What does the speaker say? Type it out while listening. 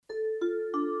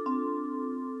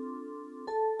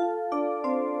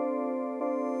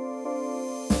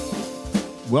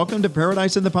Welcome to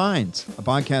Paradise in the Pines, a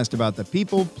podcast about the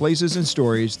people, places, and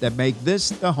stories that make this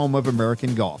the home of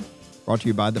American golf. Brought to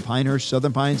you by the Pinehurst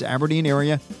Southern Pines Aberdeen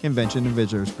Area Convention and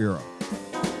Visitors Bureau.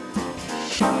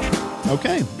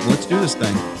 Okay, let's do this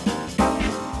thing.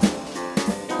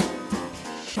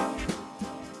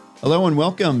 Hello and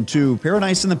welcome to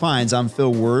Paradise in the Pines. I'm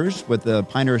Phil Wurz with the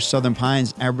Pinehurst Southern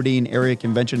Pines Aberdeen Area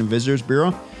Convention and Visitors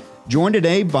Bureau. Joined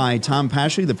today by Tom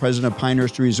Pashley, the president of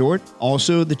Pinehurst Resort,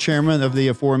 also the chairman of the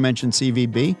aforementioned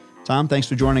CVB. Tom, thanks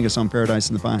for joining us on Paradise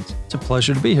in the Pines. It's a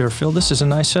pleasure to be here, Phil. This is a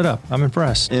nice setup. I'm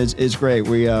impressed. It's great.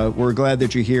 We're glad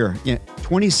that you're here.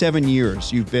 27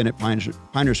 years you've been at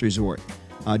Pinehurst Resort.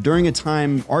 During a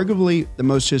time, arguably the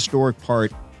most historic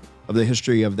part of the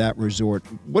history of that resort.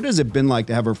 What has it been like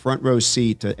to have a front row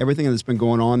seat to everything that's been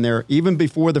going on there, even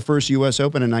before the first U.S.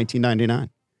 Open in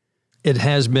 1999? It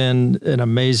has been an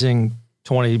amazing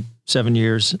 27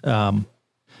 years.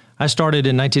 I started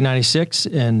in 1996,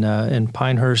 and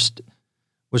Pinehurst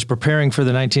was preparing for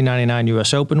the 1999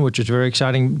 U.S. Open, which was very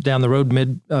exciting. Down the road,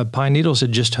 Pine Needles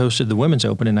had just hosted the Women's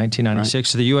Open in 1996,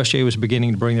 right. So the USGA was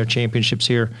beginning to bring their championships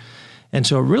here. And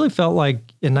so it really felt like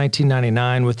in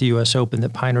 1999 with the U.S. Open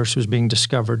that Pinehurst was being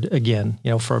discovered again.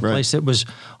 You know, for a place that was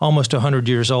almost 100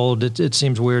 years old, it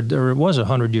seems weird, or it was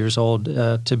 100 years old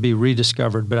to be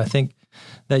rediscovered. But I think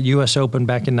that U.S. Open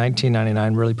back in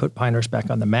 1999 really put Pinehurst back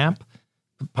on the map.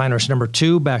 Pinehurst number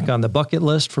 2 back on the bucket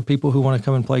list for people who want to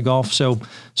come and play golf. So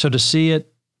to see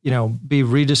it, you know, be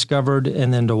rediscovered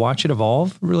and then to watch it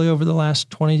evolve really over the last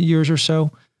 20 years or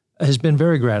so has been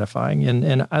very gratifying.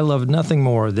 And I love nothing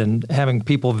more than having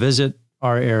people visit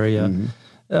our area,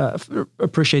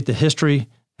 appreciate the history,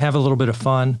 have a little bit of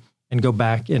fun, and go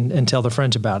back and tell their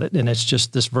friends about it. And it's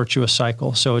just this virtuous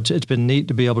cycle. So it's been neat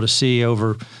to be able to see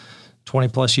over 20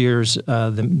 plus years,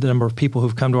 the number of people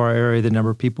who've come to our area, the number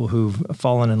of people who've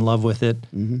fallen in love with it,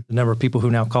 the number of people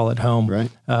who now call it home. Right.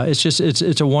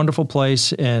 It's a wonderful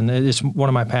place, and it's one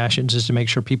of my passions is to make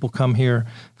sure people come here,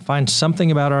 find something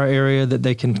about our area that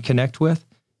they can connect with,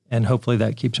 and hopefully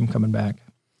that keeps them coming back.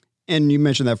 And you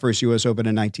mentioned that first U.S. Open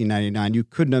in 1999. You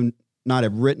couldn't not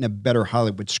have written a better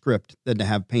Hollywood script than to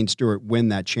have Payne Stewart win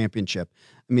that championship.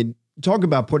 I mean, talk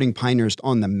about putting Pinehurst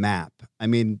on the map. I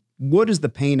mean, what has the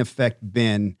Payne effect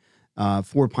been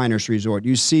for Pinehurst Resort?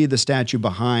 You see the statue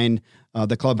behind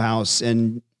the clubhouse,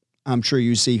 and I'm sure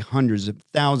you see hundreds of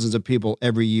thousands of people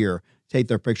every year take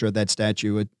their picture of that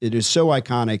statue. It is so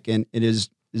iconic, and it is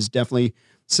definitely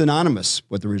synonymous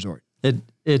with the resort.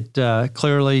 It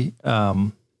clearly, I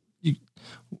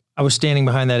was standing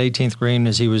behind that 18th green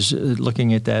as he was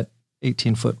looking at that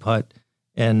 18-foot putt,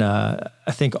 and I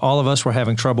think all of us were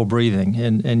having trouble breathing,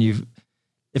 and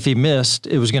if he missed,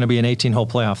 it was going to be an 18-hole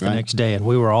playoff the next day, and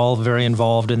we were all very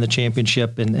involved in the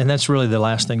championship, and that's really the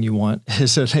last thing you want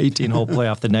is an 18-hole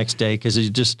playoff the next day because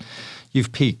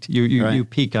you've peaked. You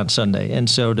peak on Sunday, and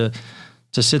so to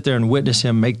sit there and witness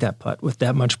him make that putt with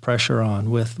that much pressure on,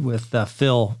 with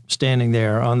Phil standing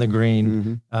there on the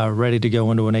green, ready to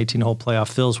go into an 18-hole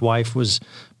playoff. Phil's wife was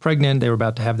pregnant; they were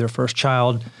about to have their first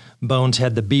child. Bones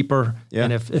had the beeper,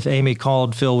 and if Amy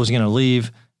called, Phil was going to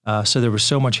leave. So there was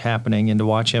so much happening, and to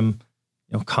watch him,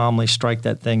 you know, calmly strike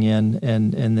that thing in,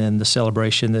 and then the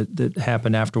celebration that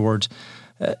happened afterwards,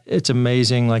 it's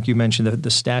amazing. Like you mentioned,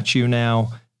 the statue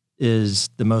now is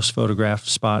the most photographed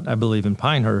spot, I believe, in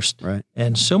Pinehurst. Right.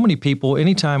 And so many people,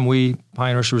 anytime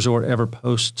Pinehurst Resort ever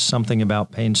posts something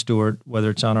about Payne Stewart, whether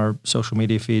it's on our social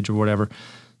media feeds or whatever,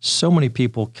 so many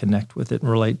people connect with it and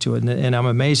relate to it. And I'm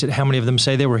amazed at how many of them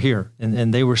say they were here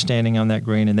and they were standing on that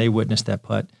green and they witnessed that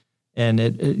putt. And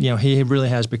he really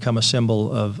has become a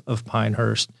symbol of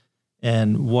Pinehurst,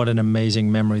 and what an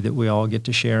amazing memory that we all get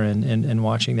to share in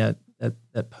watching that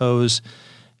pose,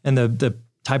 and the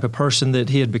type of person that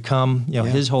he had become. You know,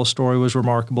 his whole story was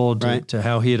remarkable to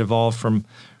how he had evolved from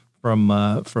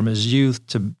his youth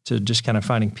to just kind of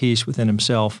finding peace within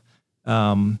himself.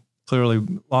 Clearly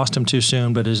lost him too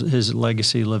soon, but his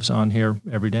legacy lives on here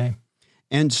every day.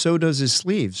 And so does his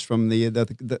sleeves from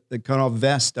the cutoff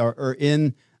vest are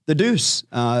in the Deuce.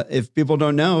 If people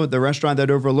don't know, the restaurant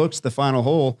that overlooks the final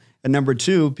hole at number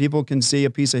 2, people can see a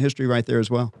piece of history right there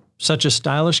as well. Such a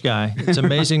stylish guy. It's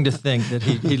amazing to think that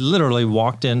he literally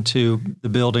walked into the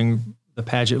building, the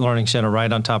Paget Learning Center,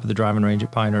 right on top of the driving range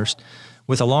at Pinehurst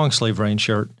with a long sleeve rain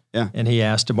shirt. Yeah. And he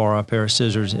asked to borrow a pair of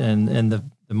scissors. And the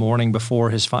morning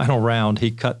before his final round, he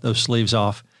cut those sleeves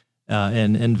off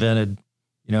and invented,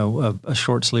 you know, a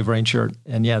short sleeve rain shirt.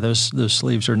 And those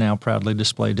sleeves are now proudly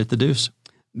displayed at the Deuce.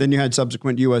 Then you had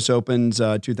subsequent U.S. Opens,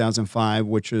 2005,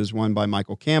 which was won by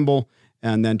Michael Campbell,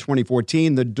 And then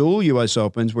 2014, the dual U.S.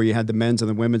 Opens, where you had the men's and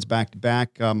the women's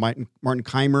back-to-back. Martin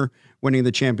Keimer winning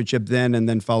the championship then, and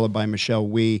then followed by Michelle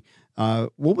Wie.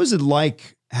 What was it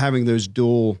like having those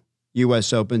dual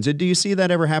U.S. Opens? Do you see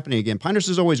that ever happening again? Pinehurst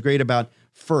is always great about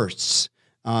firsts.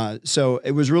 So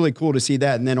it was really cool to see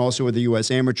that. And then also with the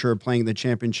U.S. Amateur playing the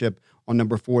championship on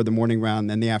number 4, the morning round, and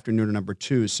then the afternoon on number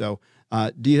 2. So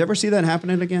do you ever see that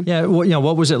happening again? Yeah. Well,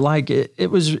 what was it like?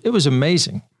 It was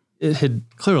amazing. It had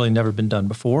clearly never been done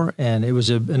before, and it was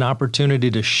an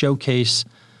opportunity to showcase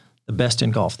the best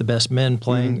in golf, the best men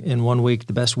playing in one week,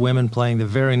 the best women playing the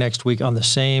very next week on the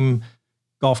same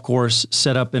golf course,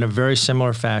 set up in a very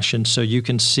similar fashion. So you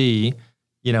can see,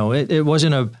 it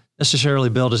wasn't necessarily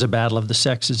billed as a battle of the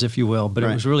sexes, if you will, but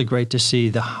It was really great to see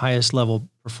the highest level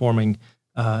performing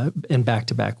in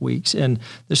back-to-back weeks. And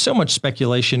there's so much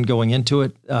speculation going into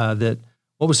it that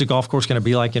what was the golf course going to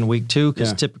be like in week 2?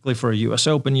 Because typically for a U.S.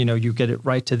 Open, you get it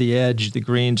right to the edge. The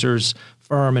greens are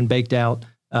firm and baked out.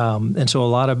 And so a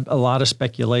lot of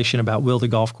speculation about, will the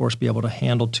golf course be able to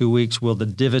handle 2 weeks? Will the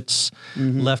divots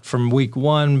left from week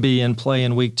 1 be in play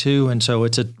in week 2? And so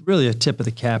it's really a tip of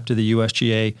the cap to the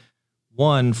USGA,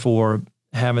 1, for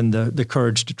having the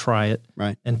courage to try it,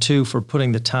 right, and 2, for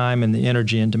putting the time and the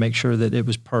energy in to make sure that it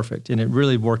was perfect. And it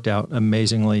really worked out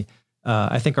amazingly.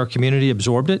 I think our community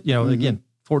absorbed it. Again,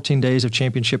 14 days of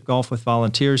championship golf with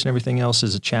volunteers and everything else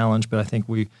is a challenge, but I think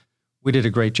we did a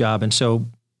great job. And so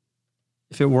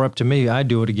if it were up to me, I'd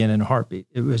do it again in a heartbeat.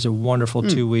 It was a wonderful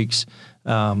 2 weeks,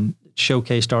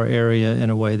 showcased our area in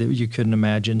a way that you couldn't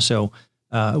imagine. So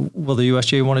will the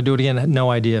USGA want to do it again?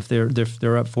 No idea if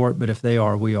they're up for it, but if they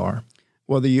are, we are.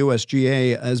 Well, the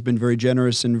USGA has been very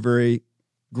generous and very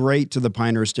great to the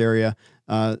Pinehurst area.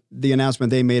 The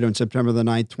announcement they made on September the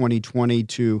 9th, 2020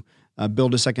 to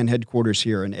build a second headquarters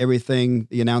here, and everything,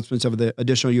 the announcements of the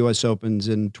additional U.S. Opens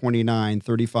in 29,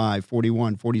 35,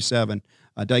 41, 47.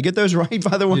 Did I get those right,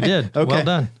 by the way? You did. Okay. Well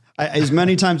done. As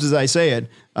many times as I say it,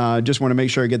 just want to make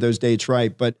sure I get those dates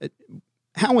right. But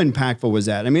how impactful was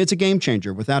that? I mean, it's a game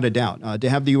changer, without a doubt. To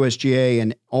have the USGA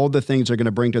and all the things they're going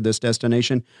to bring to this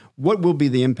destination, what will be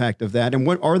the impact of that, and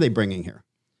what are they bringing here?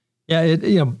 Yeah,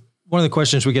 one of the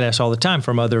questions we get asked all the time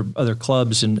from other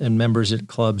clubs and members at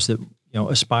clubs that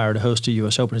aspire to host a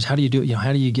U.S. Open is, how do you do it?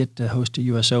 How do you get to host a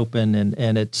U.S. Open?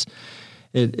 And it's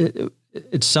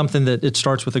something that it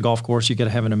starts with a golf course. You got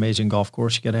to have an amazing golf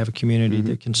course. You got to have a community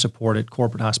that can support it,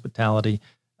 corporate hospitality.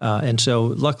 And so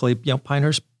luckily,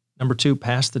 Pinehurst number 2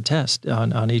 passed the test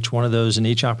on each one of those, and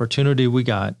each opportunity we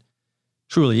got.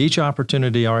 Truly, each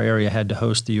opportunity our area had to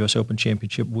host the U.S. Open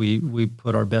Championship, we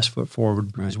put our best foot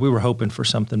forward because we were hoping for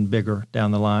something bigger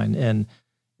down the line, and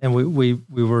we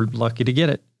were lucky to get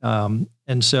it.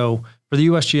 And so for the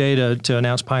USGA to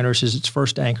announce Pinehurst as its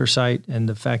first anchor site, and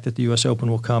the fact that the U.S. Open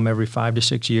will come every 5 to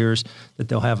 6 years, that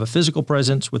they'll have a physical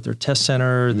presence with their test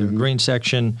center, their green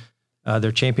section,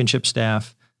 their championship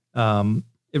staff.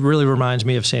 It really reminds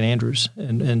me of St. Andrews.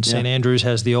 And St. Andrews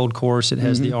has the old course, it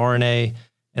has the R&A,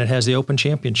 and it has the Open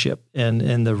Championship.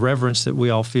 And the reverence that we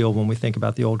all feel when we think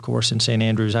about the old course in St.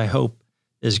 Andrews, I hope,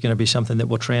 is going to be something that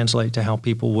will translate to how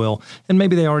people will, and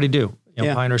maybe they already do.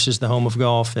 Pinehurst is the home of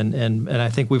golf, and I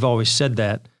think we've always said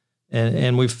that,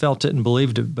 and we've felt it and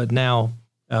believed it. But now,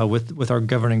 with our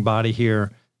governing body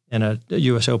here and a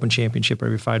U.S. Open Championship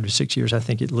every 5 to 6 years, I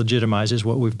think it legitimizes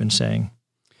what we've been saying.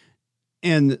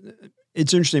 And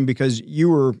it's interesting because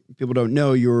people don't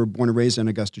know, you were born and raised in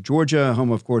Augusta, Georgia,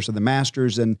 home, of course, of the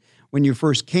Masters. And when you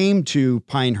first came to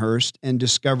Pinehurst and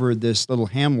discovered this little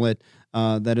hamlet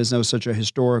that is now such a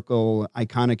historical,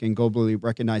 iconic, and globally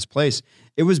recognized place,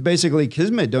 it was basically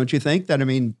kismet, don't you think? That,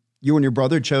 you and your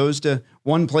brother chose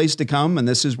one place to come, and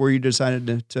this is where you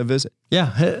decided to visit.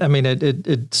 Yeah,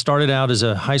 it started out as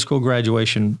a high school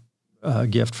graduation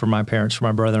gift for my parents, for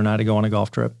my brother and I, to go on a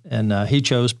golf trip. And he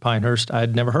chose Pinehurst.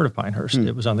 I'd never heard of Pinehurst.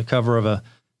 It was on the cover of a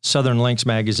Southern Links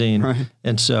magazine. Right.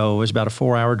 And so it was about a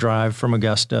 4-hour drive from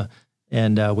Augusta.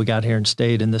 And we got here and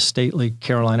stayed in the stately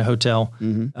Carolina Hotel.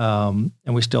 And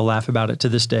we still laugh about it to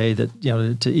this day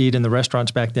that, to eat in the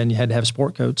restaurants back then, you had to have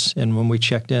sport coats. And when we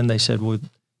checked in, they said, well,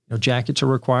 jackets are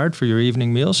required for your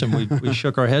evening meals. And we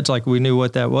shook our heads like we knew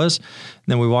what that was. And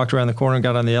then we walked around the corner and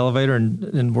got on the elevator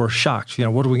and were shocked.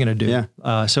 What are we going to do?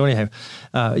 Yeah. So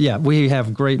anyhow, we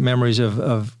have great memories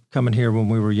of coming here when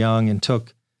we were young and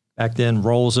took, back then,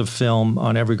 rolls of film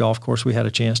on every golf course we had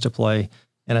a chance to play.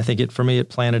 And I think for me, it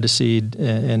planted a seed,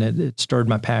 and it stirred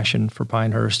my passion for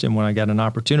Pinehurst. And when I got an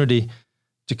opportunity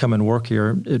to come and work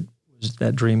here, it was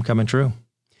that dream coming true.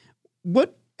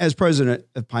 As president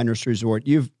of Pinehurst Resort,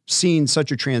 you've seen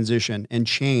such a transition and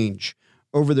change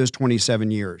over those 27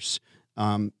 years.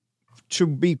 To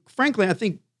be frankly, I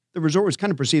think the resort was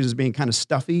kind of perceived as being kind of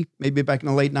stuffy, maybe back in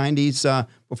the late 90s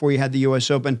before you had the U.S.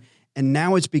 Open. And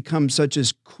now it's become such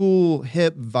this cool,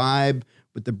 hip vibe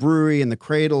with the brewery and the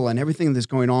cradle and everything that's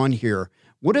going on here.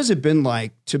 What has it been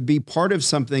like to be part of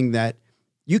something that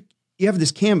you have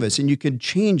this canvas and you can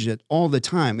change it all the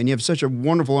time, and you have such a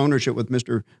wonderful ownership with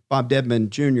Mr. Bob Dedman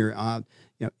Jr.,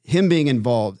 him being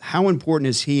involved? How important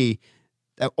is he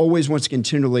that always wants to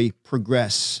continually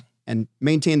progress and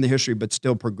maintain the history, but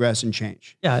still progress and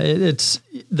change? Yeah, it's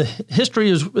the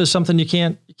history is something you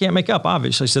can't make up,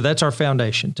 obviously. So that's our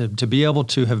foundation to be able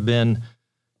to have been,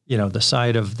 the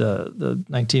site of the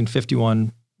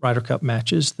 1951 Ryder Cup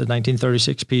matches, the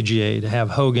 1936 PGA, to have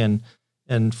Hogan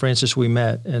and Francis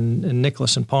Ouimet and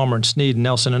Nicklaus and Palmer and Snead and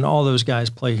Nelson and all those guys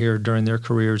play here during their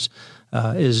careers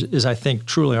is I think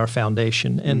truly our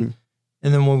foundation. And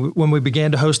and then when we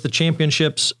began to host the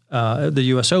championships, the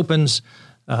U.S. Opens,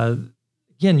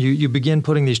 again you begin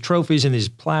putting these trophies and these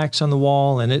plaques on the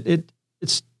wall, and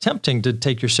it's tempting to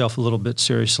take yourself a little bit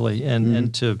seriously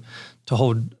and to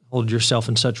hold yourself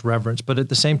in such reverence. But at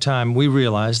the same time, we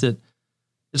realized that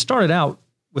it started out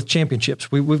with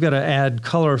championships. We've got to add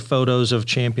color photos of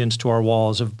champions to our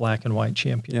walls of black and white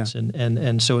champions. Yeah.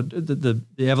 And so the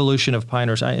evolution of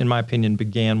Pinehurst, in my opinion,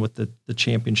 began with the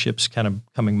championships kind of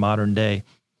coming modern day.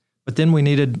 But then we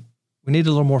needed a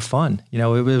little more fun. It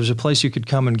was a place you could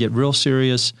come and get real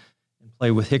serious and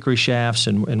play with hickory shafts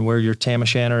and wear your tam o'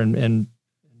 shanter and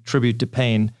tribute to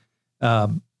Payne.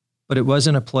 But it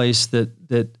wasn't a place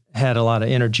that had a lot of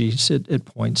energy at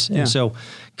points. And so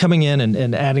coming in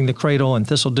and adding the cradle and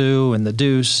Thistledew and the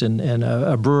Deuce and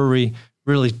a brewery,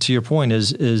 really, to your point,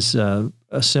 is a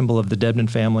symbol of the Dedman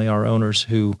family, our owners,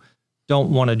 who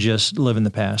don't want to just live in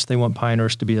the past. They want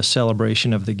Pinehurst to be a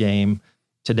celebration of the game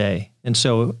today. And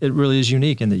so it really is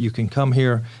unique in that you can come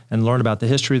here and learn about the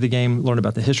history of the game, learn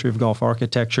about the history of golf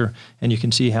architecture, and you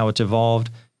can see how it's evolved.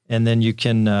 And then you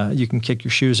can kick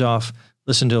your shoes off,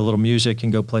 listen to a little music,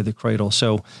 and go play the cradle.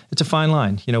 So it's a fine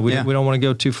line. We don't want to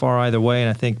go too far either way. And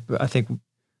I think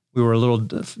we were a little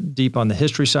deep on the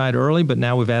history side early, but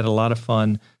now we've added a lot of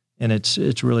fun, and it's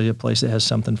really a place that has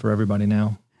something for everybody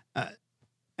now.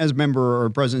 As member or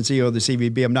president and CEO of the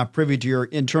CVB, I'm not privy to your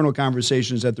internal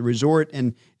conversations at the resort.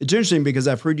 And it's interesting because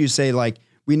I've heard you say,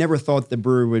 we never thought the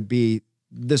brewery would be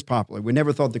this popular. We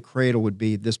never thought the cradle would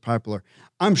be this popular.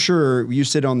 I'm sure you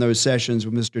sit on those sessions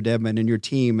with Mr. Dedman and your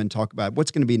team and talk about what's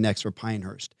going to be next for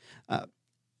Pinehurst.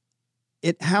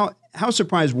 How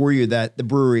surprised were you that the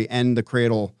brewery and the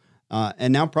cradle,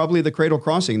 and now probably the Cradle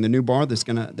Crossing, the new bar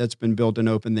that's been built and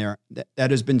open there,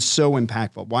 that has been so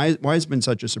impactful? Why has it been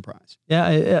such a surprise?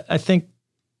 Yeah, I think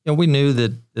we knew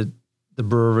that the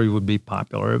brewery would be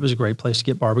popular. It was a great place to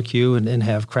get barbecue and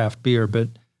have craft beer, but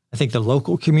I think the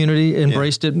local community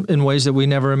embraced it in ways that we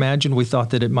never imagined. We thought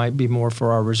that it might be more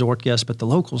for our resort guests, but the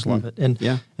locals love it.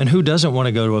 And who doesn't want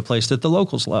to go to a place that the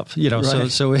locals love?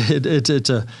 Right. So it's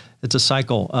a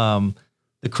cycle.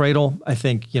 The cradle, I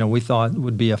think, we thought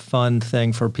would be a fun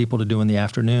thing for people to do in the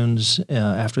afternoons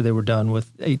after they were done with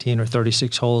 18 or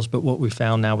 36 holes. But what we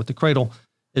found now with the cradle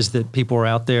is that people are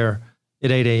out there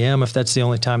at 8 a.m. If that's the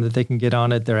only time that they can get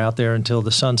on it, they're out there until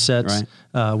the sun sets.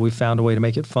 Right. We found a way to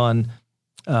make it fun.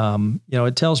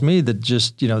 It tells me that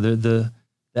just, the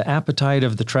appetite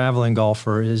of the traveling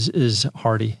golfer is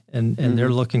hearty and they're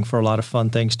looking for a lot of fun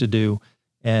things to do.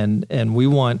 And we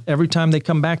want, every time they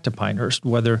come back to Pinehurst,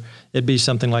 whether it be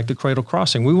something like the Cradle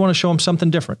Crossing, we want to show them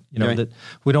something different, right. That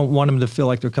we don't want them to feel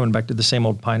like they're coming back to the same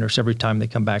old Pinehurst every time they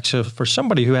come back. So for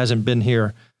somebody who hasn't been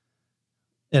here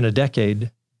in a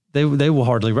decade, they will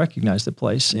hardly recognize the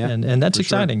place. Yeah, and that's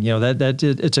exciting. Sure.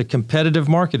 It's a competitive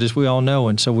market, as we all know.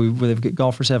 And so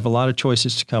golfers have a lot of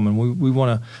choices to come, and we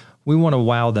want to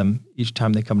wow them each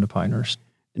time they come to Pinehurst.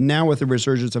 Now with the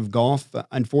resurgence of golf,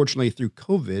 unfortunately through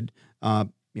COVID,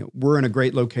 we're in a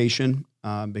great location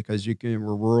because we're a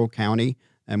rural county,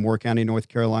 and Moore County, North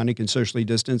Carolina, can socially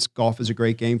distance. Golf is a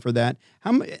great game for that.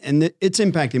 And it's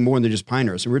impacting more than just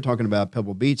Pinehurst. And we're talking about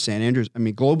Pebble Beach, St. Andrews. I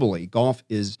mean, globally, golf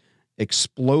is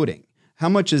exploding. How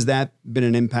much has that been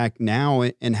an impact now,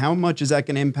 and how much is that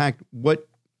going to impact what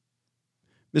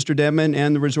Mr. Dedman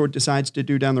and the resort decides to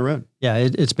do down the road? Yeah,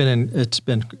 it's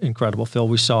been incredible, Phil.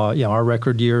 We saw, our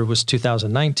record year was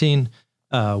 2019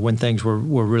 when things were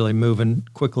really moving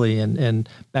quickly, and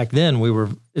back then we were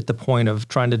at the point of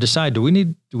trying to decide: do we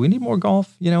need more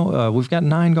golf? We've got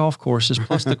 9 golf courses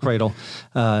plus the Cradle.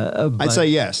 I'd say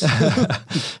yes.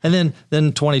 And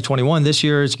then 2021, this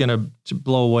year, is going to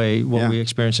blow away what we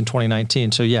experienced in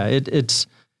 2019. So yeah, it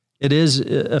is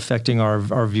affecting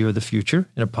our view of the future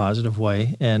in a positive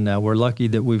way, and we're lucky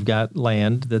that we've got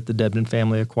land that the Dedman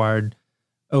family acquired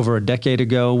over a decade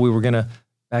ago. We were going to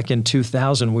back in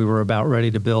 2000, we were about ready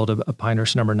to build a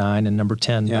Pinehurst number 9 and number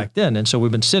 10 back then. And so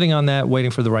we've been sitting on that, waiting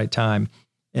for the right time.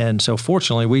 And so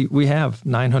fortunately, we have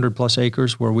 900 plus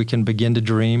acres where we can begin to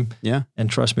dream. Yeah. And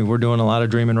trust me, we're doing a lot of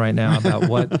dreaming right now about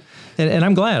what, and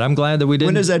I'm glad that we didn't.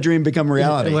 When does that dream become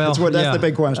reality? Well, that's the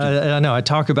big question. I know, I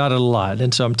talk about it a lot,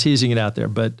 and so I'm teasing it out there,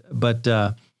 but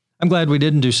I'm glad we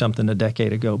didn't do something a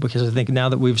decade ago, because I think now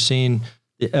that we've seen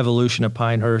the evolution of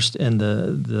Pinehurst and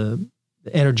the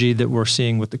energy that we're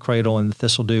seeing with the cradle and the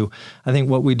thistledew, I think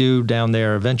what we do down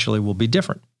there eventually will be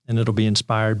different, and it'll be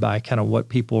inspired by kind of what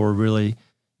people are really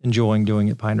enjoying doing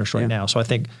at Pinehurst right now. So I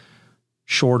think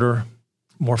shorter,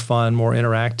 more fun, more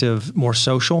interactive, more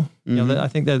social. You know, I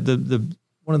think that the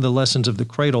one of the lessons of the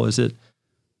cradle is that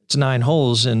it's 9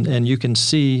 holes, and you can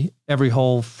see every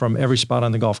hole from every spot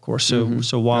on the golf course.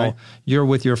 So while you're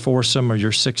with your foursome or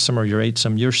your sixsome or your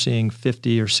eightsome, you're seeing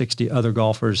 50 or 60 other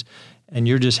golfers, and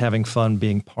you're just having fun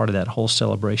being part of that whole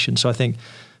celebration. So I think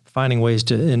finding ways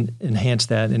to enhance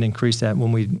that and increase that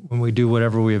when we do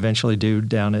whatever we eventually do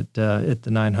down at the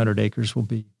 900 acres will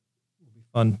be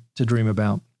fun to dream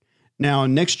about. Now,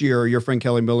 next year, your friend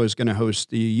Kelly Miller is going to host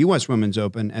the U.S. Women's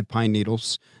Open at Pine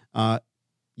Needles.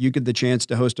 You get the chance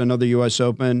to host another U.S.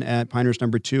 Open at Pinehurst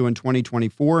number 2 in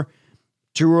 2024.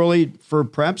 Too early for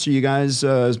preps? Are you guys,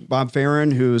 Bob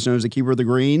Farron, who's known as the keeper of the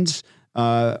greens,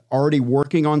 already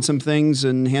working on some things,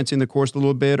 enhancing the course a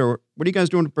little bit, or what are you guys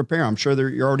doing to prepare? I'm sure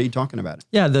you're already talking about it.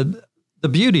 Yeah, the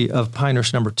beauty of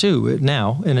Pinehurst number 2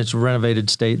 now in its renovated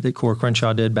state that Cora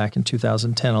Crenshaw did back in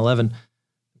 2010-11,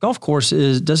 golf course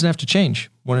doesn't have to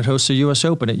change when it hosts a U.S.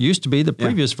 Open. It used to be the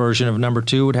previous version of number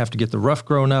 2 would have to get the rough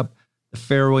grown up, the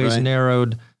fairways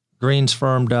narrowed, greens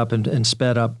firmed up and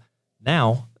sped up.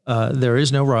 Now there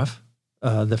is no rough.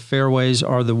 The fairways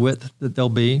are the width that they'll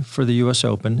be for the U.S.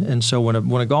 Open, and so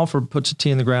when a golfer puts a tee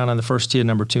in the ground on the first tee of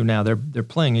number 2, now they're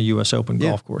playing a U.S. Open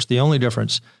golf course. The only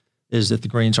difference is that the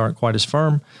greens aren't quite as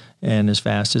firm and as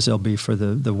fast as they'll be for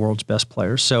the world's best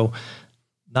players. So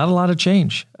not a lot of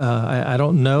change. I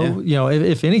don't know. You know,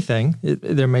 if anything,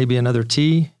 there may be another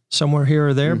tee somewhere here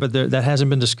or there, but that hasn't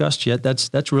been discussed yet.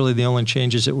 That's really the only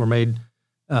changes that were made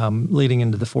leading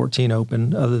into the 14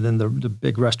 Open, other than the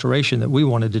big restoration that we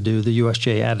wanted to do. The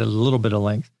USGA added a little bit of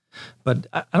length, but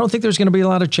I don't think there's going to be a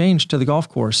lot of change to the golf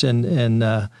course, and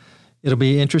it'll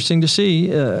be interesting to see.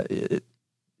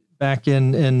 Back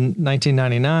in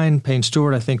 1999, Payne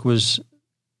Stewart, I think,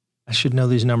 I should know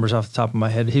these numbers off the top of my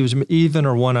head. He was even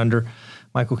or 1 under.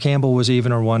 Michael Campbell was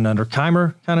even or 1 under.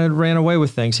 Keimer kind of ran away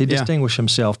with things. He distinguished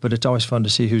himself, but it's always fun to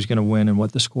see who's going to win and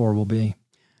what the score will be.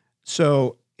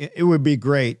 So it would be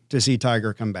great to see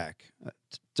Tiger come back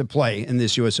to play in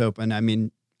this U.S. Open. I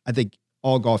mean, I think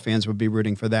all golf fans would be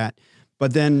rooting for that.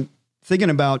 But then thinking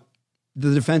about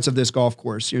the defense of this golf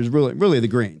course, it was really the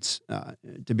greens,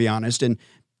 to be honest. And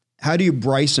how do you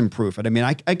Bryson proof it? I mean,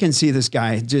 I can see this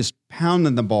guy just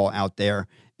pounding the ball out there,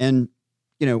 and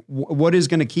you know, what is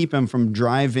going to keep him from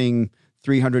driving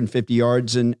 350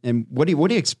 yards, and what do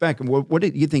you expect? What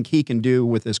do you think he can do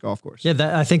with this golf course?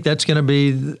 Yeah, I think that's going to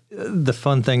be the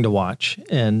fun thing to watch.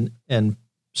 And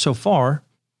so far,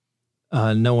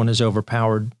 no one has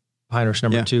overpowered Pinehurst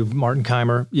number 2. Martin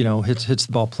Keimer, you know, hits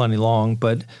the ball plenty long,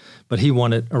 but he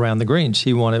won it around the greens.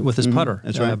 He won it with his putter.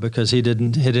 That's right. Because he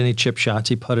didn't hit any chip shots.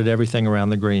 He putted everything around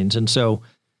the greens. And so,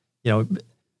 you know,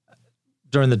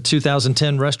 during the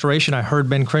 2010 restoration, I heard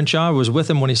Ben Crenshaw. I was with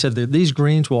him when he said that these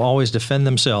greens will always defend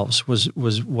themselves, was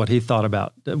what he thought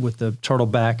about with the turtle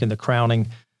back and the crowning.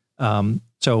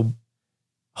 So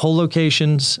hole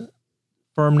locations,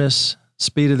 firmness,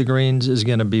 speed of the greens is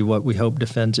going to be what we hope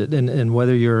defends it. And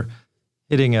whether you're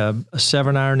hitting a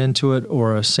 7-iron into it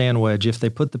or a sand wedge, if they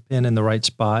put the pin in the right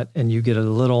spot and you get a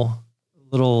little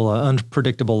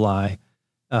unpredictable lie,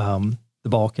 the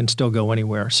ball can still go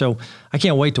anywhere. So I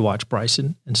can't wait to watch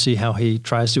Bryson and see how he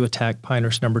tries to attack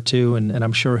Pinehurst number 2. And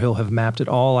I'm sure he'll have mapped it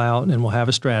all out and will have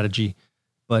a strategy.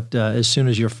 But as soon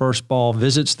as your first ball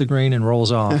visits the green and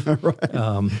rolls off,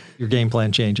 your game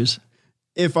plan changes.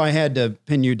 If I had to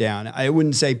pin you down, I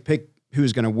wouldn't say pick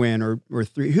who's going to win or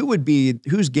 3.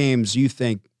 Whose games you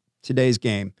think today's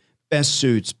game best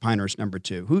suits Pinehurst number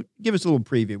 2? Give us a little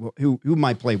preview. Who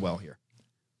might play well here?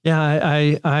 Yeah,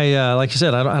 I like I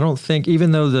said, I don't think,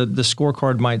 even though the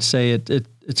scorecard might say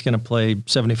it's going to play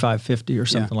 75-50 or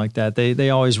something like that, they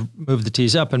always move the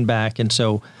tees up and back, and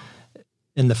so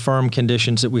in the firm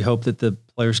conditions that we hope that the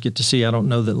players get to see, I don't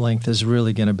know that length is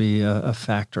really going to be a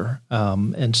factor.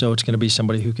 And so it's going to be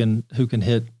somebody who can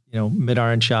hit,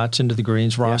 mid-iron shots into the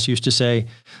greens. Ross used to say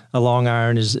a long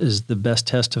iron is the best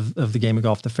test of the game of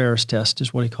golf. The fairest test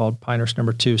is what he called Pinehurst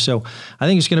number 2. So I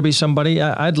think it's going to be somebody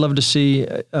I'd love to see.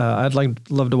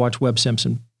 Love to watch Webb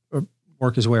Simpson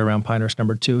work his way around Pinehurst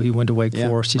number 2. He went to Wake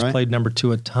Forest. He's played number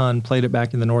 2 a ton, played it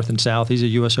back in the North and South. He's a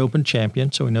U.S. Open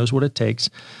champion, so he knows what it takes.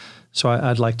 So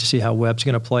I'd like to see how Webb's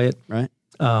going to play it. Right.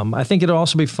 I think it'll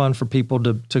also be fun for people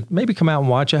to maybe come out and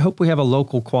watch. I hope we have a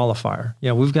local qualifier.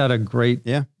 We've got a great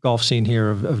golf scene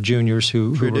here of juniors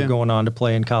who are going on to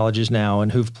play in colleges now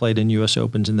and who've played in U.S.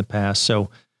 Opens in the past. So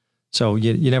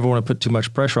you never want to put too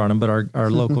much pressure on them. But our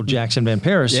local Jackson Van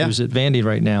Paris, who's at Vandy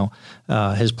right now,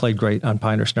 has played great on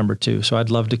Pinehurst number 2. So I'd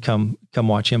love to come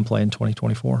watch him play in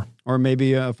 2024. Or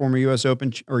maybe a former U.S.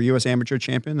 Open or U.S. Amateur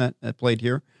champion that played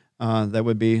here. That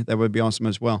would be awesome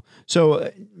as well. So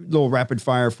a little rapid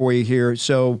fire for you here.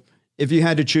 So if you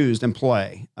had to choose and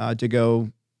play to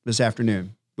go this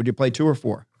afternoon, would you play 2 or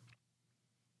 4?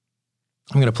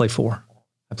 I'm going to play 4.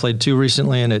 I played 2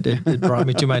 recently, and it brought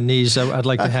me to my knees. So I'd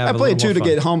like to have. I played 2 to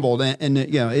get humbled, and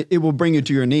it will bring you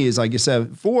to your knees, like you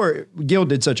said. 4, Gil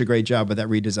did such a great job with that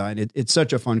redesign. It's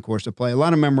such a fun course to play. A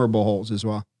lot of memorable holes as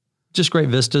well. Just great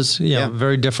vistas,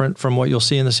 very different from what you'll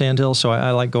see in the Sandhills. So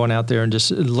I like going out there and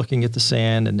just looking at the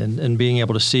sand and being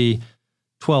able to see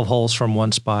 12 holes from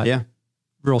one spot. Yeah.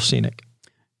 Real scenic.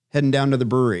 Heading down to the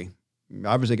brewery. You're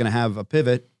obviously going to have a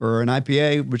pivot or an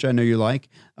IPA, which I know you like.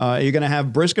 You're going to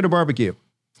have brisket or barbecue?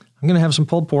 I'm going to have some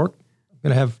pulled pork. I'm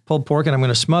going to have pulled pork, and I'm going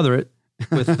to smother it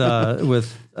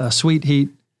with sweet heat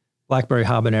blackberry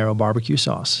habanero barbecue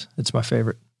sauce. It's my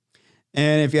favorite.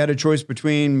 And if you had a choice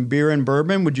between beer and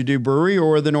bourbon, would you do brewery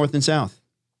or the North and South?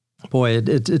 Boy,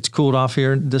 it's cooled off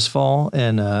here this fall,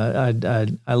 and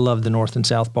I love the North and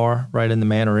South bar right in the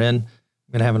Manor Inn.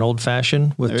 I'm going to have an old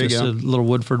fashioned with just a little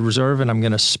Woodford Reserve, and I'm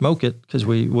going to smoke it because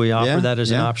we offer that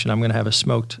as an option. I'm going to have a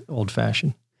smoked old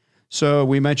fashioned. So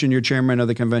we mentioned you're chairman of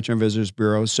the Convention and Visitors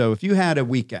Bureau. So if you had a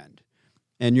weekend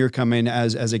and you're coming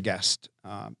as a guest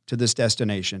to this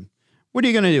destination, what are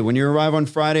you going to do when you arrive on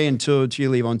Friday until you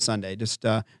leave on Sunday? Just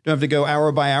don't have to go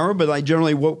hour by hour, but like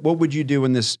generally, what would you do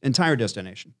in this entire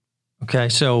destination? Okay,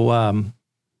 so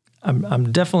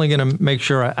I'm definitely going to make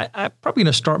sure I'm probably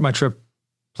going to start my trip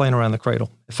playing around the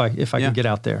cradle if I can get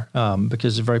out there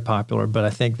because it's very popular. But I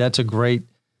think that's a great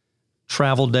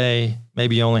travel day.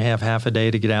 Maybe you only have half a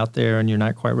day to get out there, and you're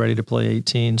not quite ready to play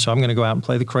 18. So I'm going to go out and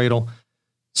play the cradle,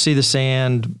 see the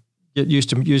sand, get used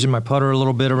to using my putter a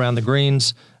little bit around the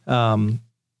greens. And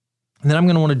then I'm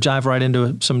going to want to dive right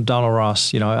into some Donald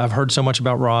Ross. I've heard so much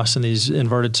about Ross and these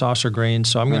inverted saucer greens,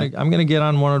 so I'm going to get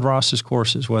on one of Ross's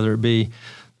courses, whether it be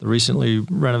the recently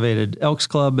renovated Elks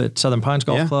Club at Southern Pines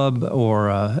Golf Club, or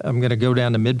I'm going to go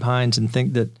down to Mid Pines and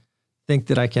think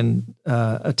that I can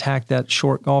attack that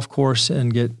short golf course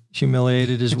and get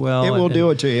humiliated as well. It will do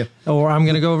it to you. Or I'm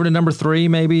going to go over to number 3,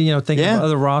 maybe, thinking of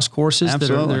other Ross courses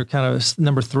that are kind of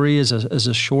number 3 is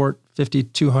a short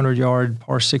 5,200 yard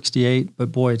par 68,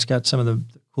 but boy, it's got some of the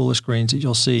coolest greens that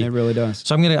you'll see. It really does.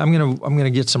 So I'm going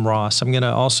to get some Ross. I'm going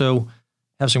to also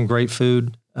have some great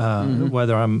food.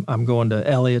 Whether I'm going to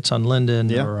Elliott's on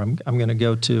Linden or I'm going to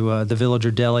go to the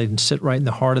Villager Deli and sit right in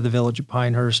the heart of the village of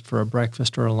Pinehurst for a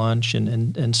breakfast or a lunch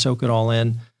and soak it all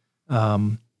in.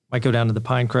 Might go down to the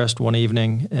Pinecrest one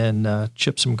evening and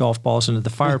chip some golf balls into the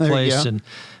fireplace. And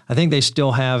I think they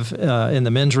still have in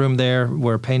the men's room there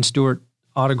where Payne Stewart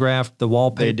autographed the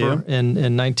wallpaper in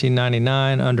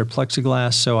 1999 under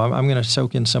plexiglass. So I'm going to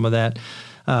soak in some of that.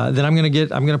 Then I'm going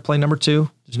to play number 2.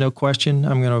 There's no question.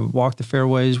 I'm going to walk the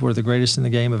fairways where the greatest in the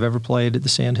game have ever played at the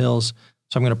Sandhills.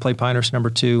 So I'm going to play Pinehurst number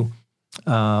 2.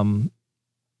 And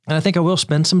I think I will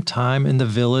spend some time in the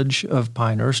village of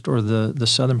Pinehurst or the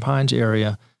Southern Pines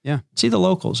area. Yeah. See the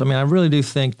locals. I mean, I really do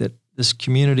think that this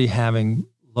community having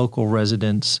local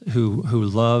residents who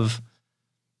love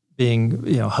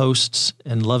being hosts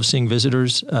and love seeing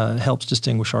visitors helps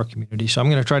distinguish our community. So I'm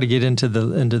going to try to get into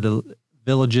the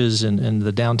villages and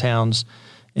the downtowns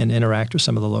and interact with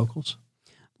some of the locals.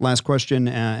 Last question,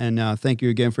 and thank you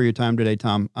again for your time today,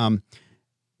 Tom.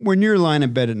 When you're lying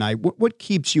in bed at night, what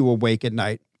keeps you awake at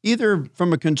night, either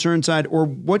from a concern side or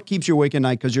what keeps you awake at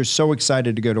night because you're so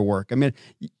excited to go to work? I mean,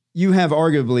 you have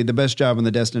arguably the best job in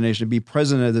the destination, to be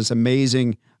president of this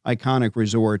amazing, iconic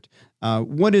resort.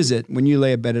 What is it when you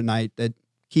lay in bed at night that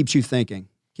keeps you thinking,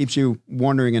 keeps you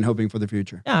wondering and hoping for the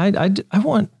future? Yeah, I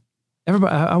want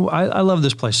everybody, I love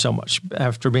this place so much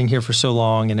after being here for so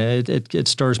long, and it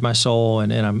stirs my soul,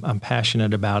 and I'm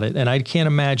passionate about it. And I can't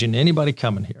imagine anybody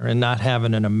coming here and not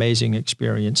having an amazing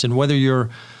experience. And whether you're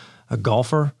a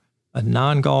golfer, a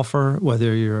non-golfer,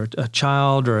 whether you're a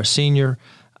child or a senior,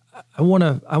 I want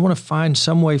to find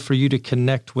some way for you to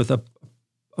connect with a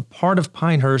part of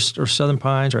Pinehurst or Southern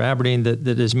Pines or Aberdeen that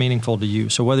is meaningful to you.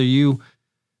 So whether you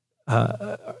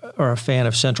are a fan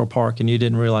of Central Park and you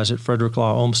didn't realize that Frederick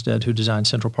Law Olmsted, who designed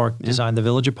Central Park, designed the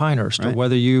village of Pinehurst, right. Or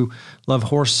whether you love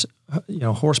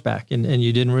horseback and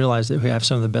you didn't realize that we have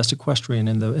some of the best equestrian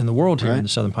in the world here in the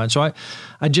Southern Pines. So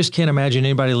I just can't imagine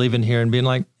anybody leaving here and being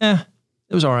like, it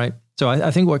was all right. So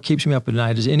I think what keeps me up at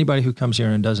night is anybody who comes here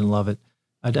and doesn't love it.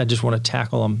 I just want to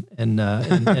tackle them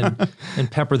and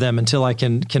pepper them until I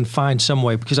can find some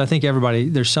way, because I think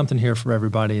there's something here for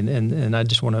everybody, and I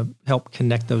just want to help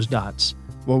connect those dots.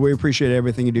 Well, we appreciate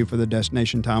everything you do for the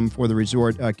destination, Tom, for the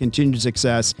resort. Continued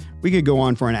success. We could go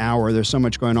on for an hour. There's so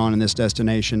much going on in this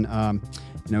destination.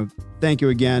 Thank you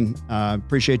again.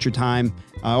 Appreciate your time.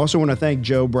 I also want to thank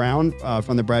Joe Brown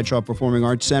from the Bradshaw Performing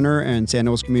Arts Center and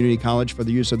Sandhills Community College for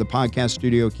the use of the podcast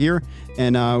studio here.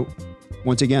 And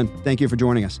once again, thank you for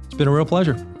joining us. It's been a real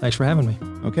pleasure. Thanks for having me.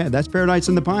 Okay, that's Paradise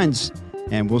in the Pines,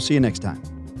 and we'll see you next time.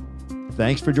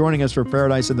 Thanks for joining us for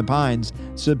Paradise in the Pines.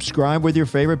 Subscribe with your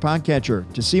favorite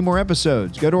podcatcher. To see more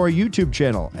episodes, go to our YouTube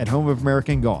channel at Home of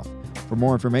American Golf. For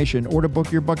more information or to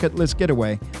book your bucket list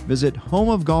getaway, visit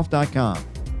homeofgolf.com.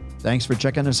 Thanks for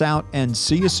checking us out, and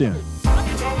see you soon.